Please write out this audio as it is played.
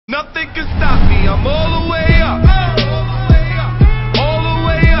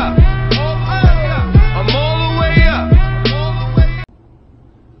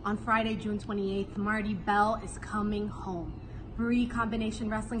Friday, June 28th, MartiBelle is coming home. Bree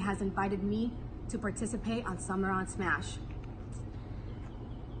Combination Wrestling has invited me to participate on Summer on Smash.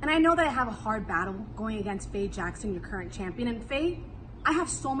 And I know that I have a hard battle going against Faye Jackson, your current champion. And Faye, I have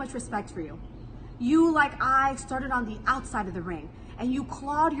so much respect for you. You, like I, started on the outside of the ring, and you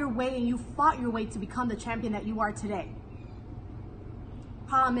clawed your way and you fought your way to become the champion that you are today.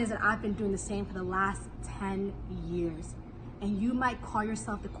 Problem is that I've been doing the same for the last 10 years. And you might call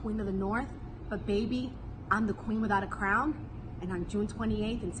yourself the Queen of the North, but baby, I'm the queen without a crown. And on June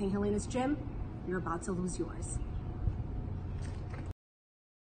 28th in St. Helena's Gym, you're about to lose yours.